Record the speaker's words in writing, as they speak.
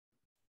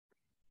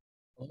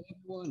Hello,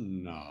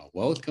 everyone.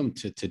 Welcome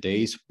to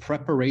today's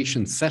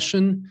preparation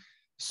session.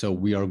 So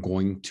we are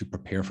going to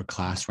prepare for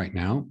class right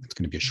now. It's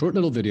going to be a short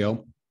little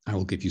video. I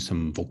will give you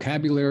some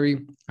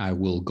vocabulary. I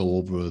will go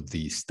over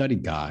the study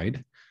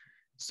guide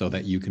so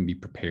that you can be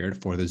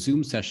prepared for the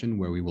Zoom session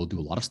where we will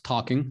do a lot of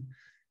talking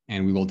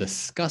and we will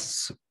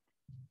discuss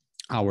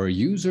our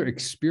user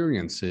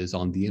experiences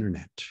on the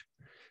internet.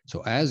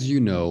 So as you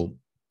know,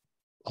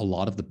 a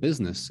lot of the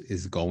business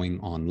is going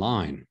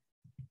online.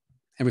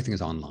 Everything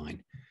is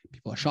online.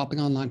 People are shopping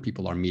online.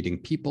 People are meeting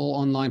people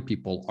online.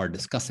 People are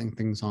discussing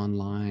things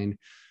online.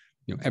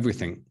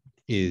 Everything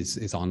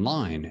is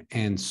online.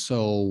 And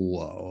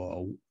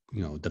so,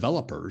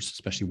 developers,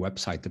 especially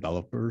website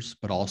developers,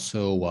 but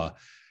also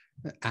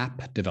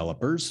app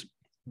developers,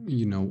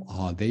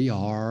 they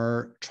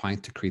are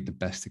trying to create the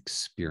best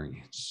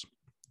experience.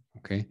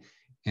 Okay.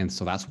 And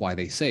so that's why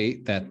they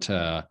say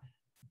that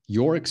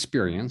your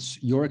experience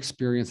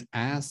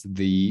as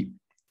the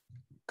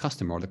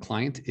customer or the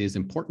client is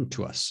important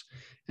to us.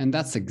 And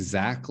that's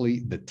exactly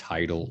the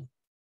title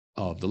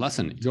of the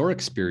lesson. Your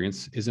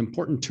experience is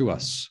important to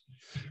us.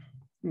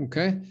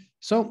 Okay,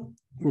 so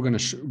we're going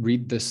to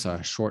read this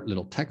short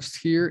little text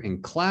here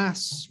in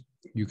class.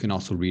 You can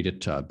also read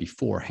it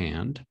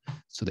beforehand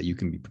so that you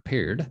can be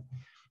prepared.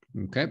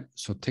 Okay,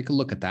 so take a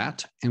look at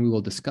that and we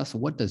will discuss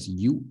what does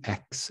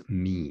UX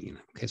mean.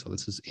 Okay, so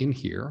this is in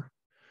here.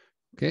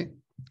 Okay,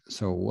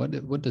 so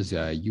what does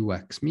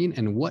UX mean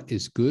and what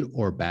is good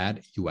or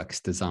bad UX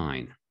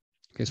design?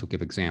 Okay, so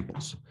give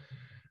examples.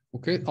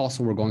 Okay,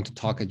 also we're going to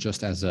talk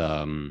just as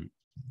as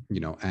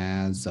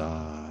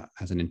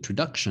an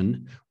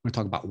introduction. We're going to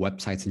talk about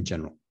websites in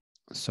general.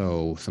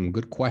 So some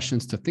good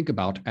questions to think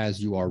about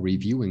as you are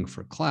reviewing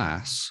for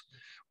class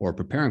or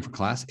preparing for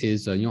class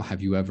is,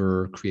 have you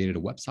ever created a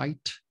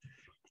website?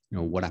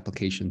 What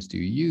applications do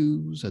you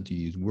use? Do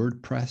you use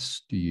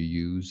WordPress? Do you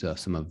use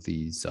some of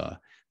these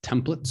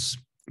templates,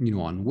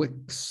 on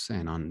Wix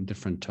and on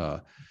different,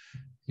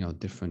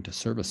 different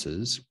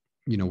services?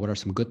 What are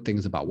some good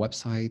things about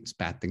websites,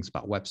 bad things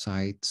about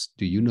websites?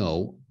 Do you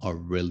know a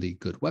really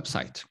good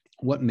website?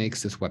 What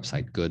makes this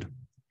website good?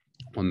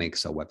 What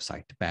makes a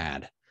website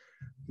bad?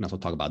 We also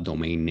talk about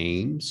domain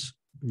names.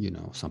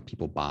 Some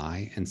people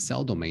buy and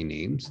sell domain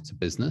names. It's a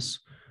business.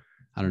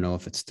 I don't know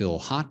if it's still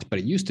hot, but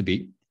it used to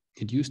be.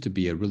 It used to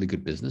be a really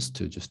good business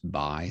to just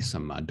buy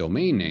some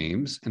domain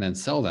names and then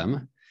sell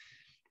them.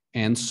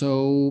 And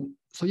so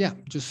yeah,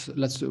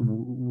 we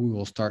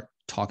will start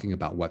talking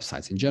about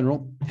websites in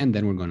general, and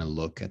then we're going to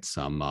look at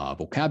some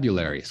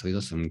vocabulary. So these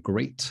are some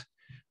great,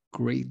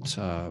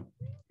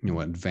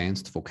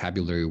 advanced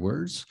vocabulary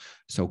words.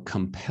 So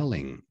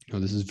compelling,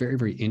 this is very,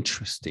 very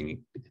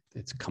interesting.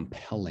 It's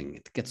compelling.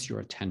 It gets your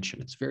attention.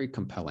 It's very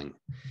compelling.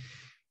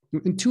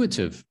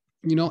 Intuitive,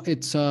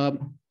 it's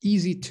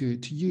easy to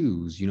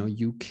use.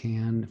 You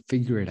can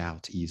figure it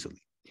out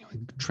easily.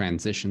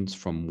 Transitions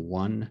from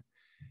one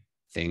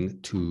thing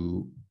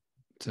to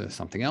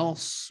something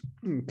else.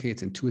 Okay,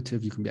 it's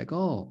intuitive. You can be like,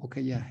 oh, okay,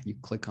 yeah. You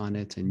click on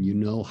it and you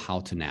know how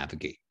to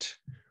navigate.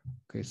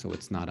 Okay, so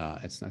it's not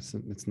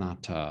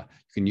you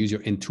can use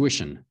your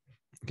intuition.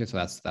 Okay, so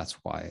that's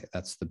why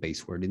that's the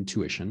base word,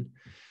 intuition.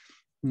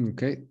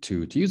 Okay,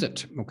 to use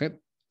it. Okay,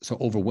 so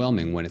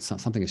overwhelming, when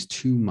something is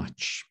too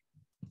much.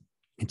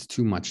 It's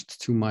too much. It's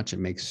too much. It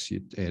makes you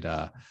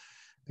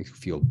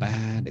feel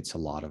bad. It's a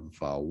lot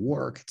of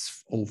work.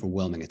 It's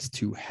overwhelming. It's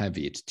too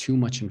heavy. It's too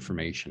much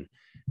information.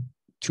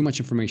 Too much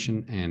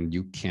information and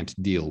you can't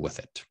deal with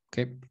it.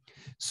 Okay.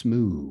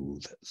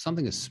 Smooth.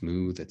 Something is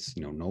smooth. It's,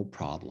 no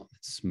problem.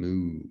 It's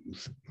smooth.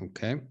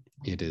 Okay.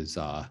 It is,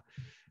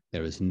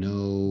 there is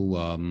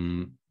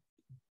no,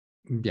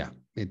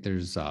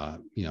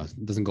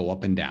 it doesn't go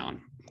up and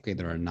down. Okay.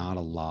 There are not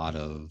a lot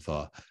of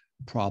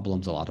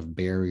problems, a lot of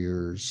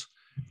barriers.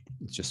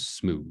 It's just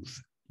smooth.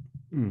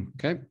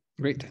 Okay.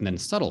 Great. And then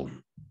subtle.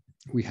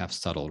 We have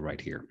subtle right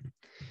here.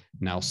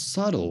 Now,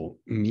 subtle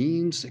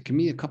means, it can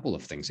mean a couple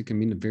of things. It can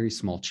mean a very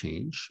small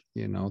change,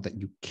 that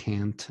you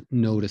can't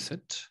notice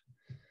it,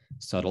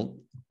 subtle,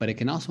 but it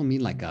can also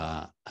mean like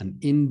an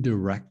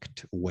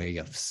indirect way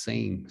of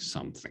saying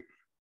something.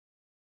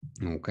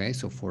 Okay,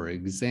 so for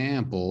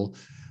example,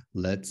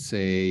 let's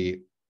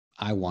say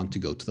I want to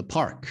go to the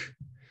park.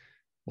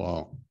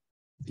 Well,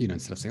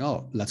 instead of saying,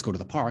 oh, let's go to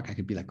the park, I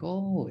could be like,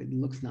 oh, it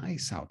looks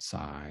nice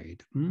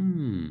outside.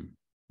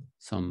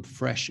 Some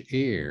fresh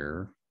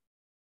air.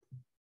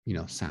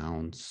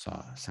 Sounds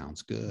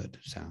good.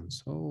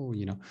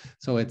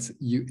 So it's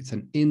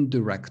an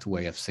indirect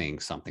way of saying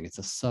something. It's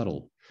a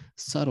subtle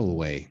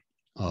way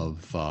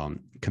of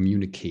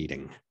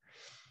communicating.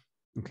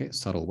 Okay,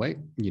 subtle way,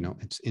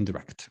 it's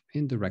indirect,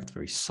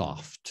 very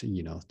soft.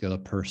 The other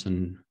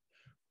person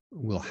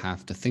will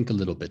have to think a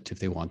little bit if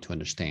they want to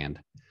understand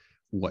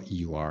what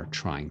you are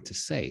trying to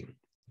say.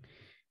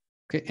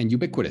 Okay, and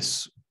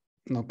ubiquitous.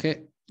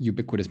 Okay,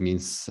 ubiquitous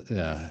means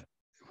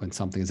when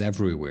something is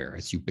everywhere,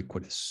 it's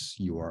ubiquitous.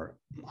 You are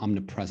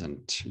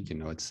omnipresent.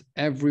 It's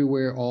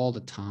everywhere all the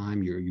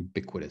time. You're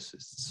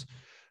ubiquitous.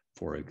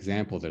 For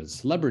example, there's a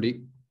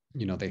celebrity.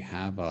 They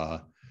have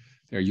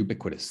They're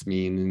ubiquitous,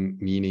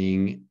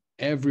 meaning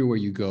everywhere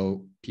you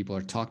go, people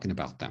are talking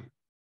about them.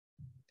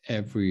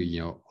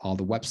 All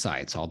the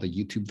websites, all the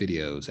YouTube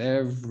videos,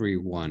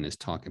 everyone is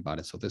talking about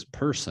it. So this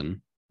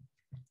person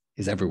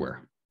is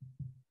everywhere.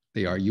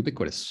 They are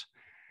ubiquitous.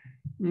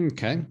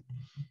 Okay,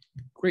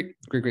 great.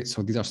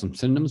 So these are some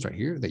synonyms right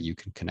here that you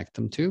can connect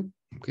them to.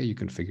 Okay, you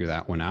can figure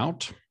that one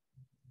out.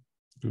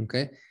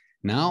 Okay,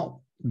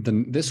 now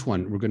this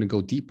one, we're going to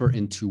go deeper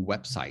into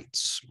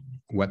websites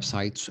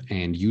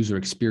and user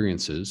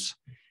experiences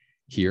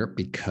here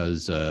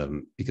because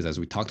as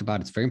we talked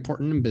about, it's very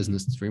important in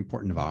business. It's very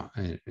important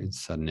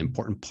it's an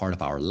important part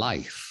of our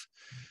life.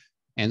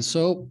 And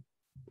so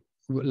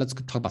let's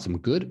talk about some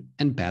good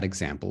and bad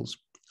examples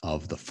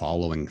of the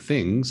following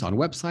things on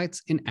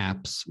websites and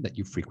apps that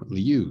you frequently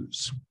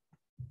use.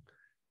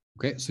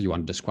 Okay, so you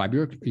want to describe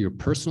your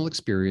personal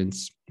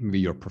experience, maybe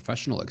your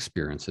professional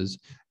experiences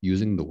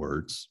using the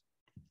words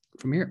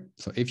from here.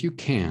 So if you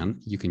can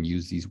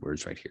use these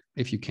words right here,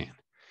 if you can.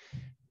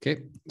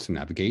 Okay, so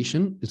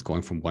navigation is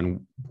going from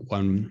one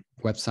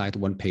website,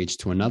 one page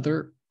to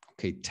another.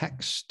 Okay,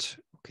 text.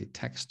 Okay,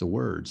 text, the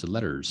words, the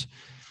letters.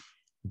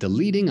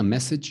 Deleting a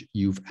message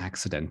you've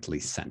accidentally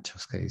sent.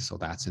 Okay, so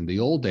that's in the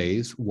old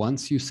days.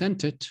 Once you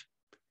sent it,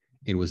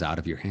 it was out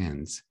of your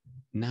hands.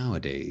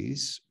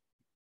 Nowadays,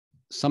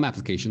 some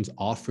applications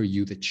offer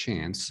you the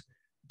chance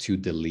to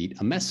delete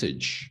a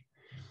message.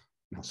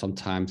 Now,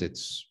 sometimes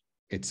it's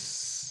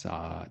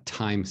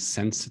time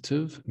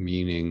sensitive,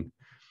 meaning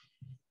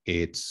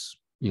it's,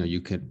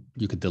 you could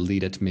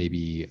delete it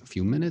maybe a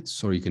few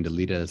minutes, or you can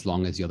delete it as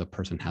long as the other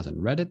person hasn't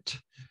read it,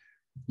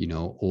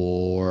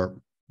 or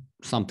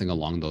something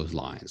along those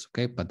lines.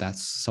 Okay, but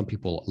some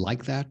people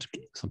like that,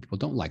 some people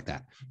don't like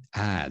that.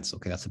 Ads,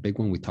 okay, that's a big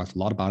one. We talked a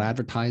lot about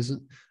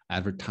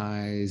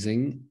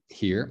advertising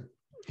here,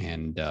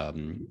 and a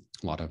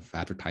lot of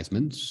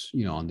advertisements,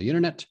 on the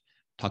internet.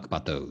 Talk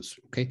about those.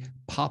 Okay,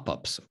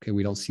 pop-ups. Okay,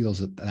 we don't see those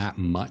that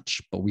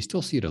much, but we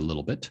still see it a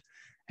little bit.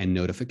 And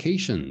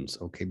notifications.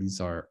 Okay, these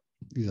are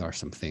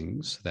some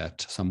things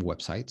that some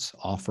websites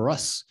offer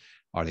us.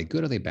 Are they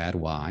good? Are they bad?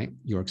 Why?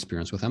 Your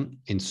experience with them.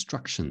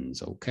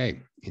 Instructions. Okay,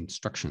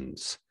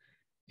 instructions.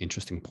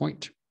 Interesting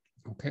point.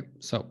 Okay,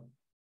 so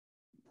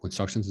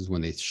instructions is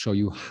when they show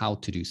you how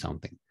to do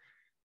something.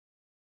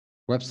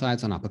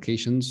 Websites and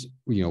applications.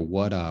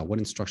 What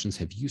instructions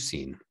have you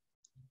seen?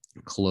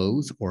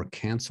 Close or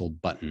cancel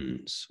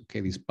buttons. Okay,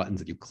 these buttons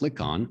that you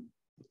click on.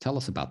 Tell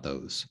us about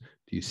those.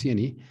 Do you see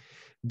any?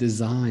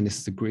 Design. This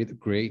is a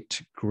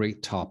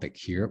great topic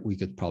here. We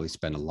could probably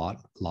spend a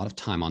lot of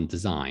time on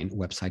design,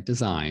 website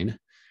design.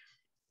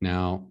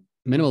 Now,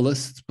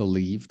 minimalists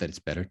believe that it's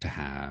better to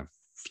have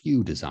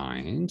few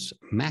designs.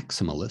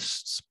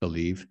 Maximalists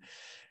believe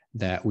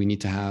that we need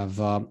to have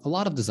a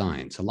lot of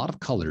designs, a lot of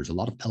colors, a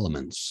lot of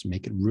elements,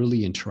 make it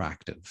really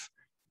interactive.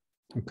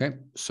 Okay,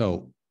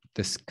 so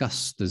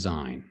discuss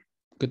design,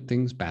 good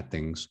things, bad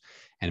things,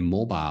 and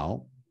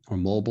mobile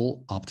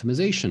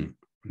optimization,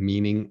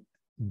 meaning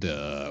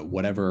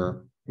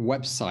whatever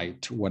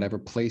website, whatever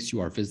place you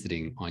are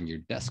visiting on your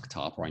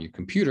desktop or on your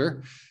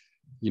computer,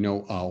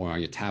 or on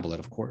your tablet,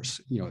 of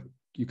course,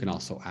 you can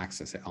also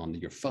access it on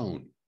your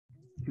phone,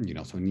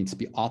 so it needs to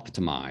be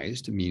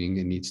optimized, meaning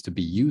it needs to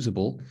be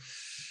usable,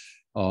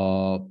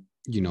 on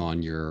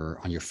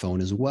your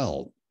phone as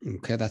well.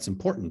 Okay, that's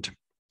important.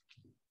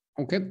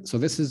 Okay, so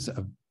this is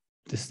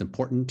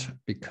important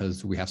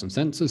because we have some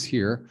sentences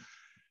here,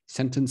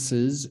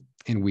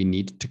 and we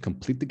need to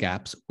complete the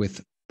gaps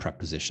with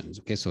prepositions.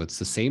 Okay, so it's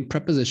the same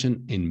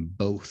preposition in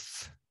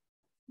both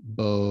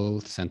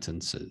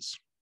sentences.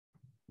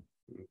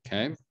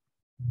 Okay,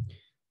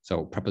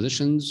 so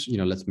prepositions,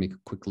 let's make a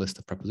quick list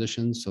of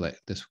prepositions so that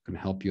this can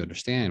help you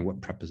understand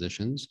what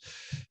prepositions.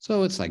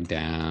 So it's like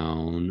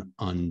down,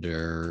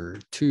 under,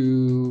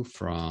 to,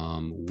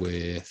 from,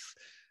 with,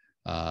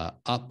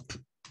 up,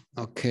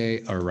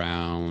 okay,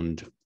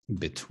 around,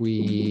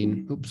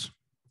 between,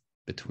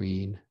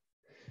 between,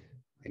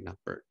 not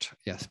Bert.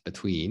 Yes,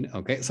 between.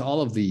 Okay, so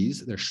all of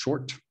these, they're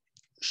short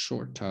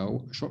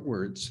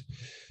words.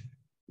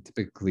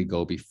 Typically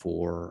go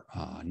before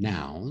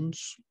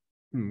nouns.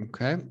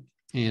 Okay,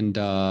 and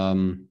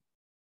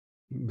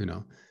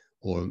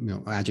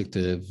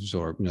adjectives,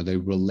 or they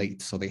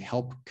relate, so they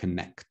help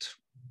connect.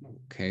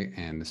 Okay,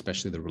 and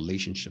especially the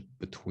relationship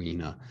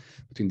between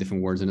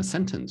different words in a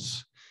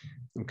sentence.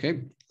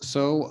 Okay,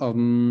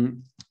 so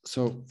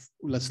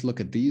let's look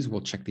at these.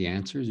 We'll check the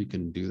answers. You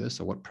can do this.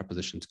 So what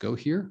prepositions go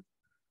here?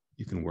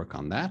 You can work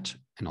on that,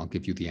 and I'll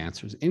give you the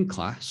answers in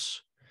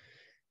class.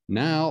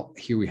 Now,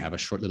 here we have a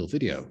short little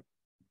video.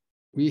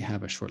 We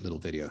have a short little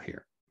video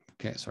here.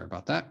 Okay, sorry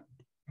about that.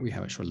 We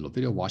have a short little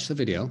video. Watch the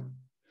video.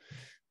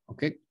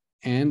 Okay,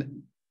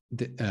 and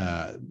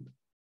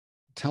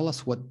tell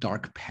us what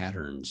dark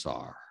patterns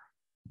are.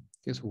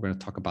 Okay, so we're going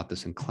to talk about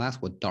this in class,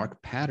 what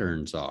dark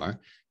patterns are.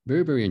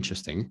 Very, very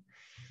interesting.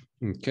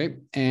 Okay,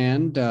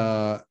 and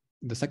the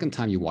second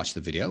time you watch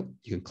the video,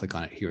 you can click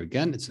on it here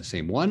again. It's the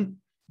same one.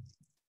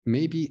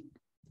 Maybe,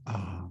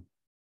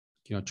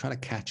 try to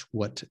catch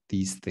what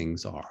these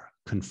things are.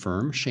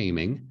 Confirm,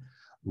 shaming,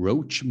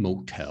 roach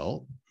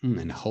motel,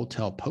 and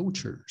hotel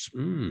poachers.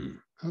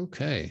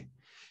 Okay,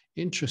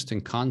 interesting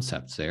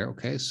concepts there.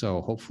 Okay,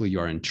 so hopefully you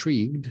are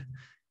intrigued,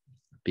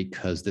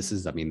 because this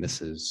is, I mean,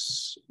 this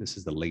is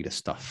the latest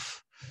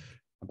stuff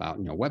about,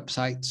 you know,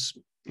 websites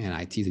and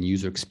ITs and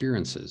user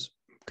experiences.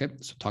 Okay,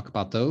 so talk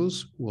about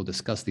those. We'll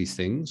discuss these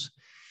things.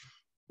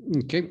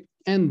 Okay,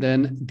 and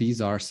then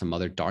these are some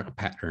other dark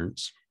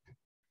patterns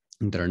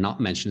that are not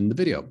mentioned in the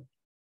video.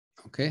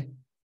 Okay,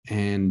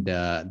 and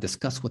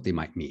discuss what they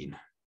might mean.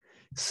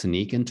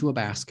 Sneak into a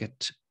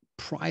basket,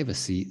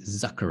 privacy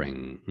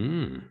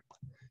zuckering,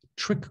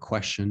 trick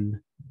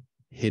question,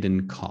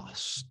 hidden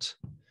cost.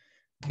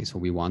 Okay, so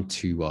we want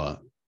to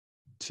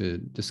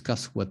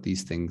discuss what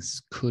these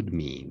things could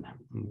mean.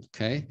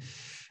 Okay,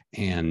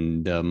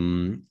 and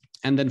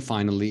then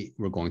finally,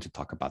 we're going to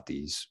talk about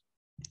these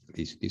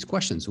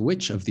questions.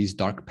 Which of these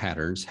dark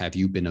patterns have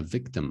you been a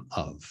victim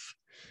of?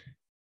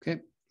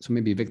 Okay, so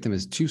maybe victim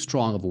is too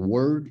strong of a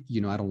word. You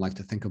know, I don't like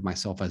to think of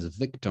myself as a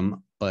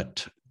victim,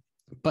 but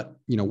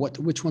you know,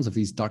 which ones of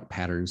these dark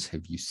patterns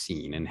have you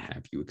seen and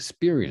have you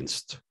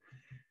experienced?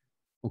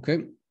 Okay,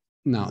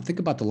 now think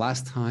about the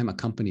last time a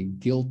company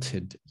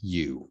guilted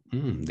you.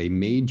 They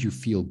made you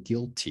feel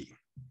guilty,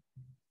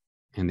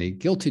 and they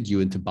guilted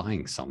you into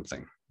buying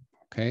something.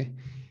 Okay,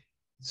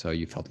 so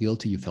you felt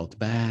guilty, you felt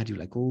bad. You're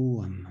like,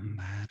 oh, I'm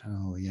bad.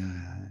 Oh yeah,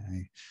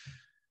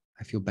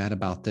 I feel bad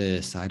about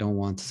this. I don't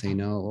want to say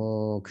no.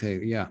 Oh, okay,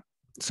 yeah.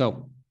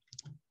 So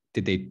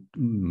did they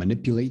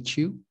manipulate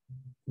you?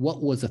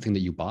 What was the thing that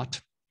you bought?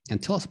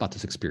 And tell us about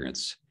this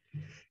experience.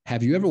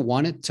 Have you ever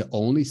wanted to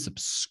only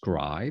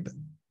subscribe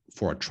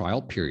for a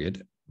trial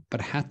period,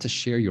 but had to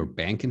share your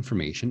bank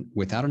information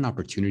without an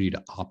opportunity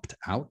to opt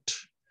out?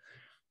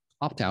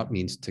 Opt out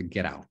means to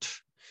get out.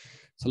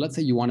 So let's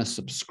say you want to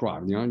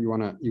subscribe, you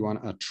know, you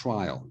want a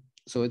trial.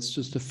 So it's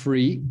just a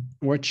free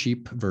or a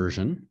cheap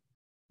version.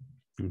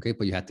 Okay,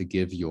 but you had to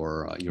give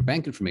your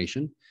bank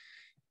information,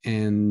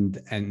 and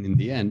in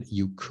the end,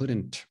 you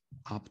couldn't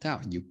opt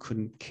out. You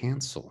couldn't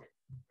cancel.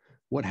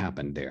 What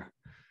happened there?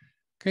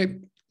 Okay,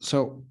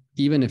 so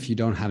even if you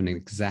don't have an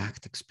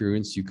exact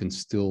experience, you can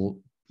still,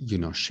 you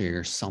know,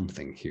 share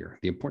something here.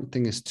 The important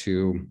thing is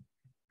to,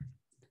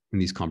 in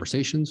these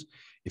conversations,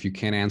 if you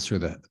can't answer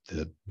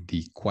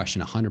the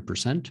question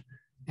 100%,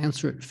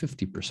 answer it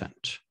 50%.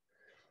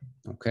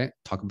 Okay,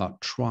 talk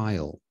about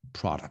trial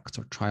products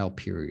or trial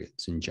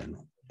periods in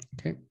general.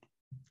 Okay,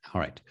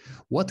 all right.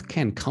 What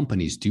can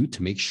companies do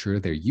to make sure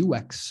their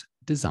UX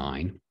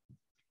design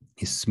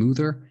is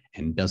smoother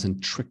and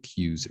doesn't trick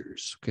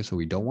users? Okay, so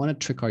we don't want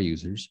to trick our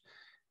users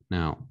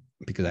now,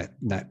 because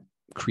that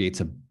creates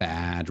a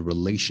bad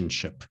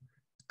relationship,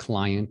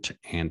 client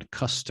and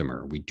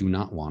customer. We do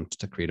not want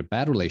to create a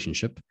bad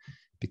relationship,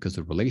 because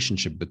the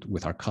relationship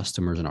with our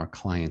customers and our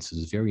clients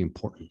is very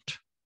important.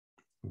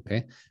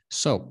 Okay,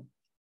 so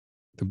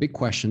the big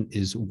question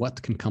is,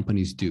 what can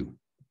companies do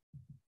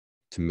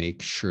to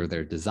make sure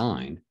their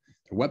design,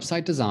 their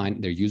website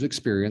design, their user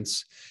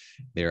experience,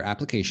 their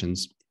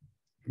applications,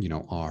 you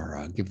know,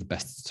 are give the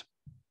best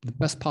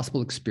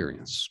possible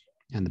experience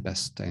and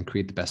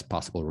create the best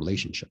possible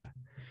relationship.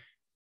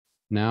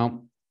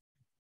 Now,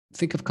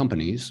 think of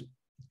companies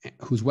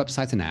whose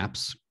websites and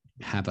apps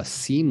have a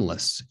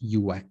seamless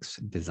UX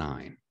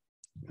design.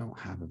 You know,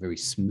 have a very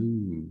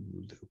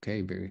smooth,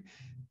 okay, very,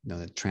 you know,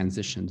 it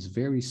transitions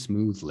very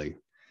smoothly,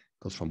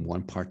 goes from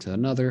one part to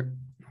another,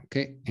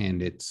 okay,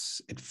 and it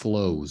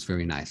flows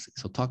very nicely.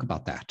 So talk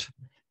about that.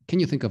 Can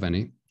you think of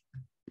any?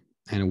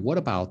 And what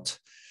about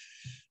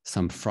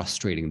some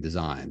frustrating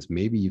designs?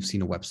 Maybe you've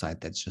seen a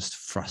website that's just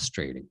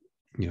frustrating.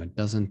 You know, it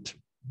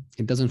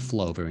doesn't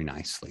flow very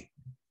nicely.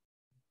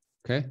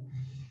 Okay.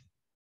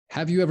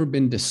 Have you ever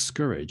been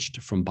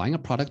discouraged from buying a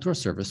product or a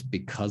service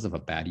because of a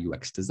bad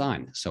UX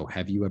design? So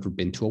have you ever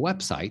been to a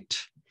website?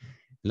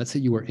 Let's say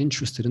you were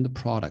interested in the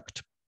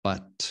product,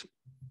 but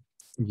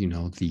you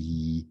know,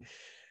 the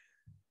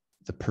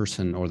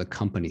person or the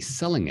company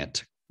selling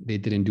it, they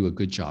didn't do a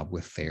good job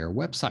with their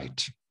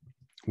website,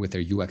 with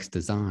their UX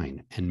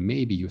design. And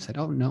maybe you said,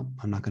 oh no,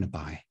 I'm not going to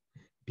buy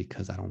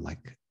because I don't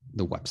like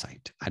the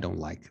website. I don't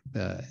like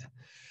the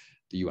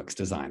UX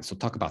design. So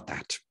talk about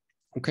that.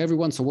 Okay,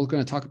 everyone. So we're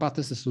going to talk about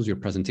this. This was your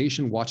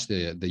presentation. Watch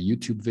the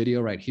YouTube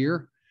video right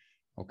here.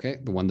 Okay,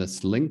 the one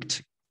that's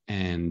linked.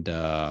 And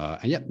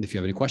yeah, if you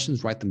have any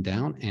questions, write them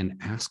down and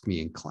ask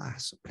me in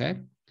class. Okay.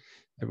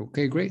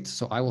 Okay, great.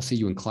 So I will see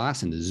you in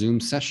class in the Zoom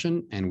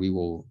session, and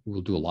we'll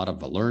do a lot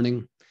of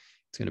learning.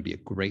 It's going to be a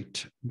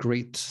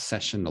great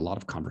session, a lot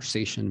of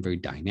conversation, very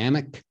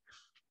dynamic,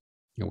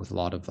 you know, with a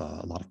lot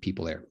of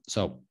people there.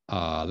 So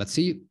let's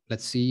see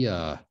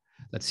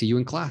you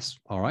in class.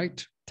 All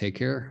right. Take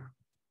care.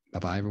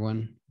 Bye-bye,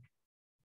 everyone.